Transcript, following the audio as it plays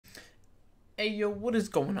Hey yo, what is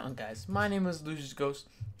going on, guys? My name is Lucius Ghost.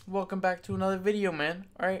 Welcome back to another video, man.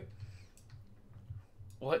 Alright.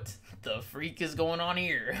 What the freak is going on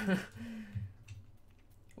here?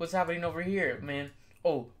 What's happening over here, man?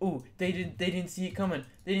 Oh, ooh, they didn't see it coming.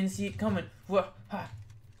 They didn't see it coming. What? Ha,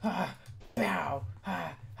 ha, bow,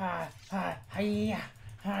 ha, ha, ha, hiya,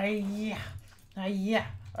 hiya, hiya.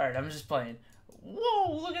 Alright, I'm just playing.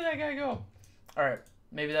 Whoa, look at that guy go. Alright,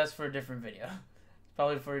 maybe that's for a different video.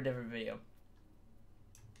 Probably for a different video.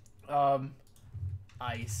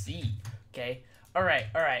 I see. Okay. Alright.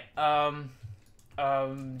 I'll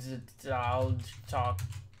talk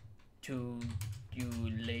to you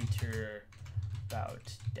later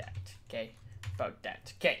about that. Okay. About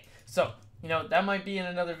that. Okay. So, that might be in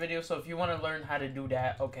another video. So if you want to learn how to do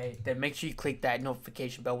that, okay, then make sure you click that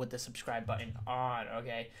notification bell with the subscribe button on.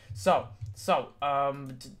 Okay. So,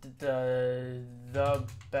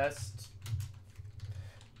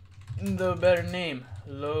 the better name,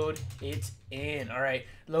 load it in. All right,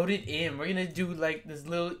 load it in. We're gonna do like this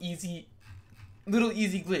little easy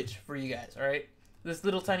glitch for you guys. All right, this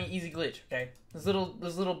little tiny easy glitch. Okay, this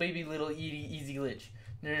little baby little easy glitch.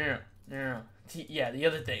 No. Yeah, the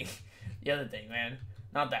other thing, man.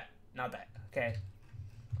 Not that. Okay,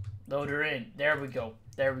 load her in. There we go.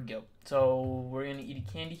 So we're gonna eat a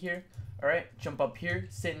candy here. All right, jump up here,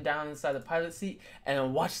 sitting down inside the pilot seat, and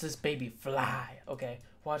then watch this baby fly. Okay.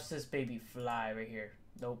 Watch this baby fly right here.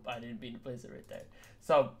 Nope, I didn't mean to place it right there.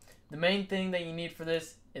 So, the main thing that you need for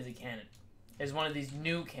this is a cannon. Is one of these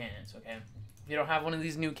new cannons, okay? If you don't have one of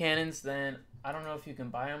these new cannons, then I don't know if you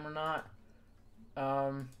can buy them or not.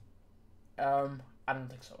 I don't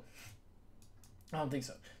think so.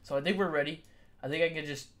 So, I think we're ready. I think I can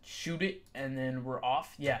just shoot it, and then we're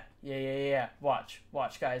off. Yeah. Watch,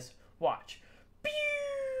 guys. Watch. Pew!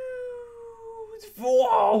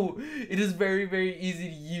 Whoa! It is very, very easy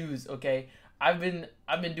to use. Okay, I've been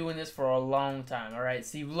doing this for a long time. All right,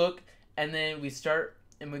 see, look, and then we start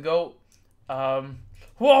and we go. Whoa!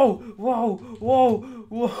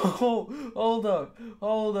 Hold up.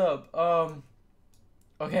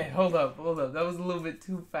 Okay, hold up. That was a little bit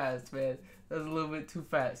too fast, man.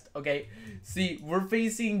 Okay, see, we're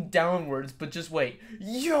facing downwards, but just wait.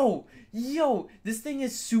 Yo, this thing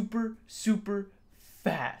is super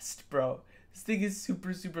fast, bro. This thing is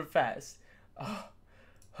super fast.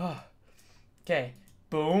 Okay,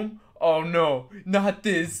 boom. Oh no, not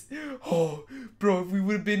this. Oh, bro, if we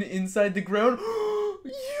would have been inside the ground.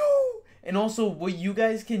 Yo! And also, what you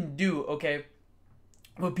guys can do, okay,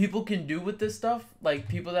 what people can do with this stuff, like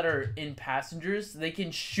people that are in passengers, they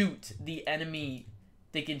can shoot the enemy.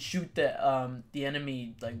 They can shoot the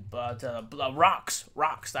enemy, like rocks.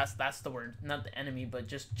 That's the word, not the enemy, but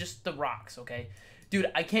just the rocks. Okay,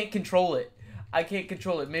 dude, I can't control it.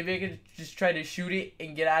 Maybe I could just try to shoot it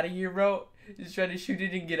and get out of here, bro. Just try to shoot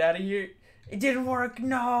it and get out of here. It didn't work.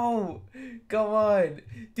 No, come on,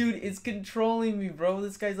 dude. It's controlling me, bro.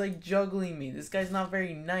 This guy's like juggling me. This guy's not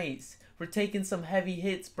very nice. We're taking some heavy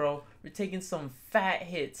hits, bro. We're taking some fat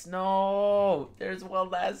hits. No, there's one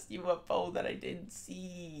last UFO that I didn't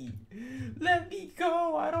see. Let me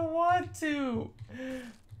go. I don't want to.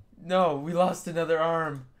 No, we lost another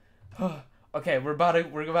arm. Okay, we're about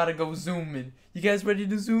to go zooming. You guys ready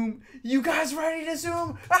to zoom?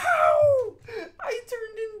 Ow! I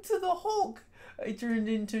turned into the Hulk. I turned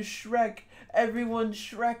into Shrek. Everyone's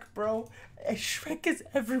Shrek, bro. Shrek is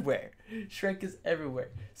everywhere.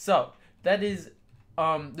 So that is,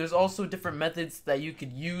 there's also different methods that you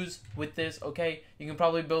could use with this. Okay, you can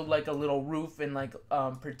probably build like a little roof and like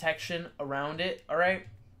protection around it. All right,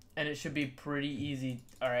 and it should be pretty easy.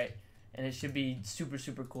 All right. And it should be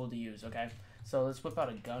super cool to use, okay? So let's whip out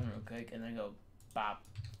a gun real quick and then go bop.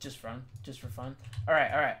 Just for fun.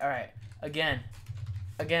 Alright. Again.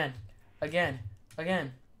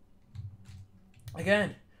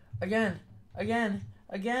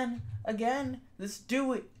 Let's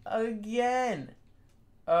do it again.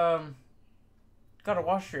 Gotta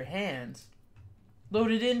wash your hands.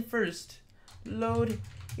 Load it in first.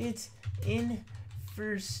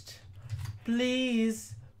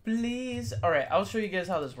 Please. Alright, I'll show you guys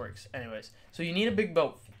how this works. Anyways, so you need a big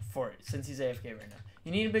boat for it, since he's AFK right now.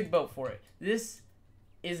 You need a big boat for it. This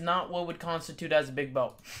is not what would constitute as a big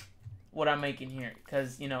boat, what I'm making here.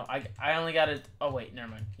 Because, I only got it. Oh, wait, never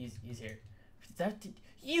mind. He's here.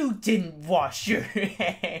 You didn't wash your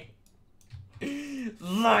hands.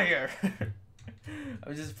 Liar.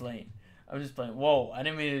 I'm just playing. Whoa, I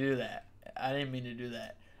didn't mean to do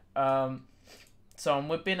that. So I'm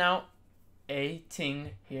whipping out a ting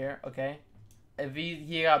here, okay?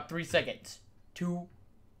 He got 3 seconds. 2,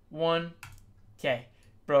 1. Okay,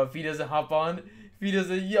 bro. If he doesn't hop on, If he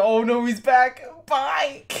doesn't, oh no, he's back.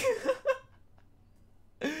 Bye.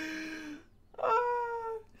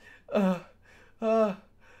 uh, uh,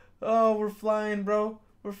 oh, we're flying, bro.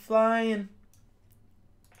 We're flying.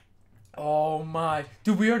 Oh my.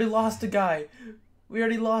 Dude, we already lost a guy. We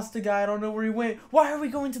already lost a guy. I don't know where he went. Why are we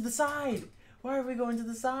going to the side? Why are we going to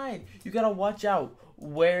the side? You gotta watch out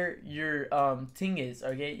where your thing is,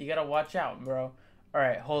 okay? You gotta watch out, bro.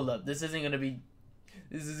 Alright, hold up. This isn't gonna be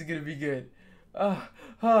good.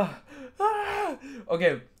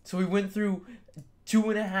 Okay, so we went through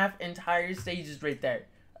 2.5 entire stages right there.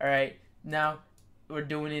 Alright, now we're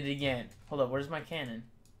doing it again. Hold up, where's my cannon?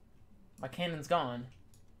 My cannon's gone.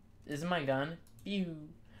 This is my gun. Pew.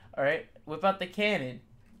 Alright, whip out the cannon.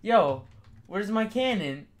 Yo, where's my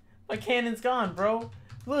cannon? My cannon's gone, bro.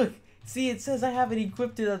 Look, see, it says I have it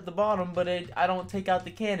equipped at the bottom, but I don't take out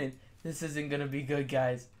the cannon. This isn't gonna be good,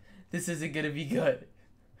 guys. This isn't gonna be good.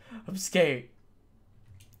 I'm scared.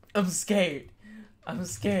 I'm scared. I'm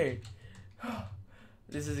scared.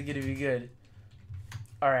 This isn't gonna be good.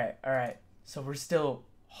 Alright, alright. So we're still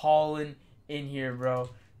hauling in here, bro.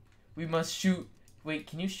 We must shoot. Wait,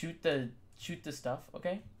 can you shoot the stuff?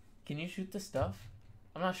 Okay, can you shoot the stuff?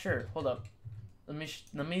 I'm not sure. Hold up.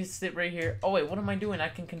 Let me sit right here. Oh wait, what am I doing? I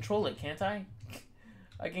can control it, can't I?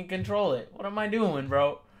 I can control it. What am I doing,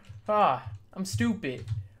 bro? I'm stupid.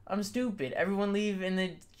 I'm stupid. Everyone leave in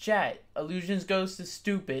the chat. Illusions goes to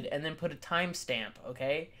stupid, and then put a timestamp.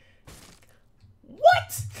 Okay.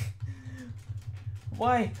 What?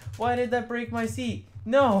 Why did that break my seat?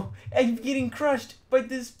 No, I'm getting crushed by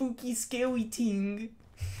this spooky, scary thing.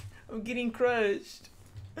 I'm getting crushed.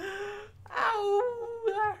 Ow,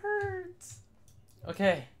 that hurts.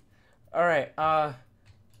 Okay, all right.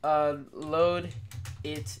 Load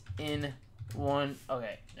it in one.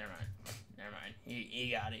 Okay, never mind. He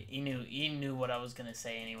got it. He knew what I was gonna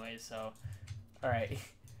say anyway. So, all right,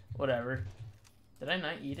 whatever. Did I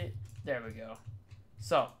not eat it? There we go.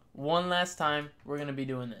 So, one last time, we're gonna be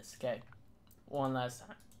doing this. Okay, one last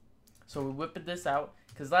time. So we whipped this out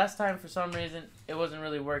because last time for some reason it wasn't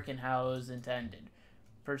really working how it was intended.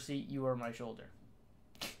 Percy, you are my shoulder.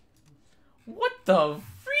 What the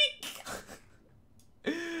freak?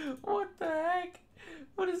 What the heck?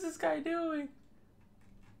 What is this guy doing?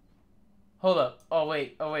 Hold up. Oh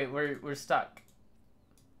wait, we're stuck.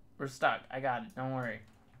 We're stuck. I got it. Don't worry.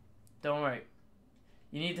 Don't worry.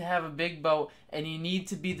 You need to have a big boat and you need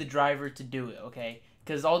to be the driver to do it, okay?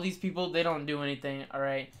 Because all these people, they don't do anything,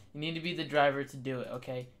 alright? You need to be the driver to do it,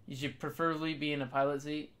 okay? You should preferably be in a pilot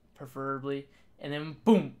seat. Preferably. And then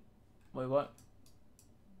boom. Wait, what?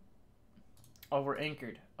 Oh, we're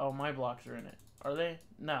anchored. Oh, my blocks are in it. Are they?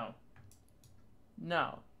 No.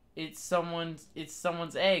 No. It's someone's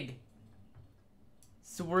egg.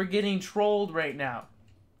 So we're getting trolled right now.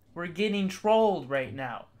 We're getting trolled right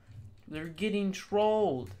now. They're getting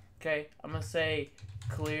trolled. Okay, I'm gonna say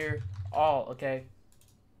clear all, okay?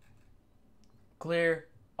 Clear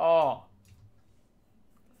all.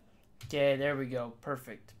 Okay, there we go.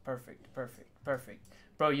 Perfect.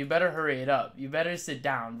 Bro, you better hurry it up. You better sit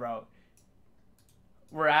down, bro.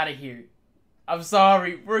 We're out of here. I'm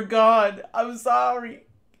sorry. We're gone. I'm sorry.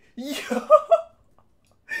 Yo.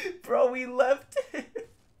 Bro, we left it.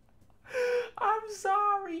 I'm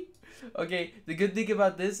sorry. Okay, the good thing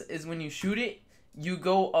about this is when you shoot it, you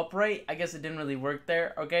go upright. I guess it didn't really work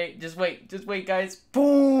there. Okay, just wait, guys.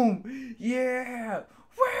 Boom! Yeah!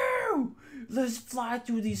 Woo! Let's fly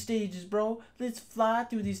through these stages, bro. Let's fly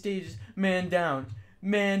through these stages. Man down,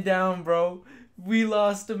 bro. We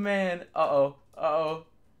lost a man. Uh-oh.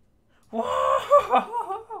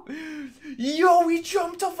 Whoa! Yo, we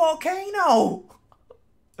jumped a volcano!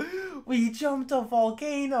 We jumped a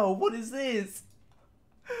volcano. What is this?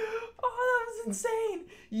 Oh, that was insane.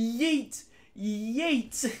 Yeet.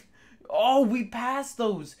 Oh, we passed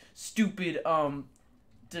those stupid, what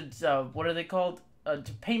are they called?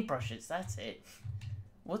 Paintbrushes. That's it.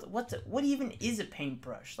 What even is a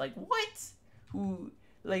paintbrush? Like, what?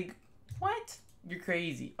 What? You're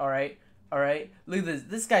crazy. All right. Look at this.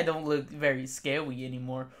 This guy don't look very scary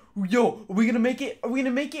anymore. Yo, are we gonna make it? We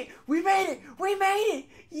made it.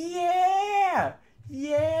 Yeah.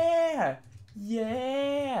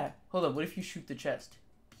 Hold up. What if you shoot the chest?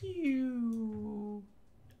 Pew.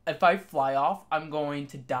 If I fly off, I'm going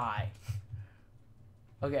to die.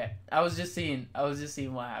 Okay. I was just seeing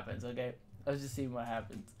what happens. Okay. I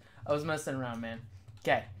was messing around, man.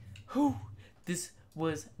 Okay. Whew. This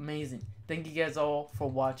was amazing. Thank you guys all for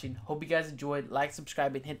watching. Hope you guys enjoyed. Like,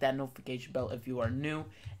 subscribe, and hit that notification bell if you are new.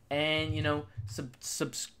 And, you know,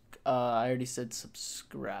 I already said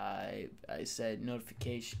subscribe. I said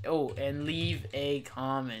notification. Oh, and leave a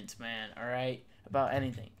comment, man. All right? about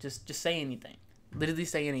anything. Just say anything. Literally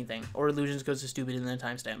say anything. Or illusions goes to stupid and then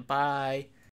timestamp. Bye.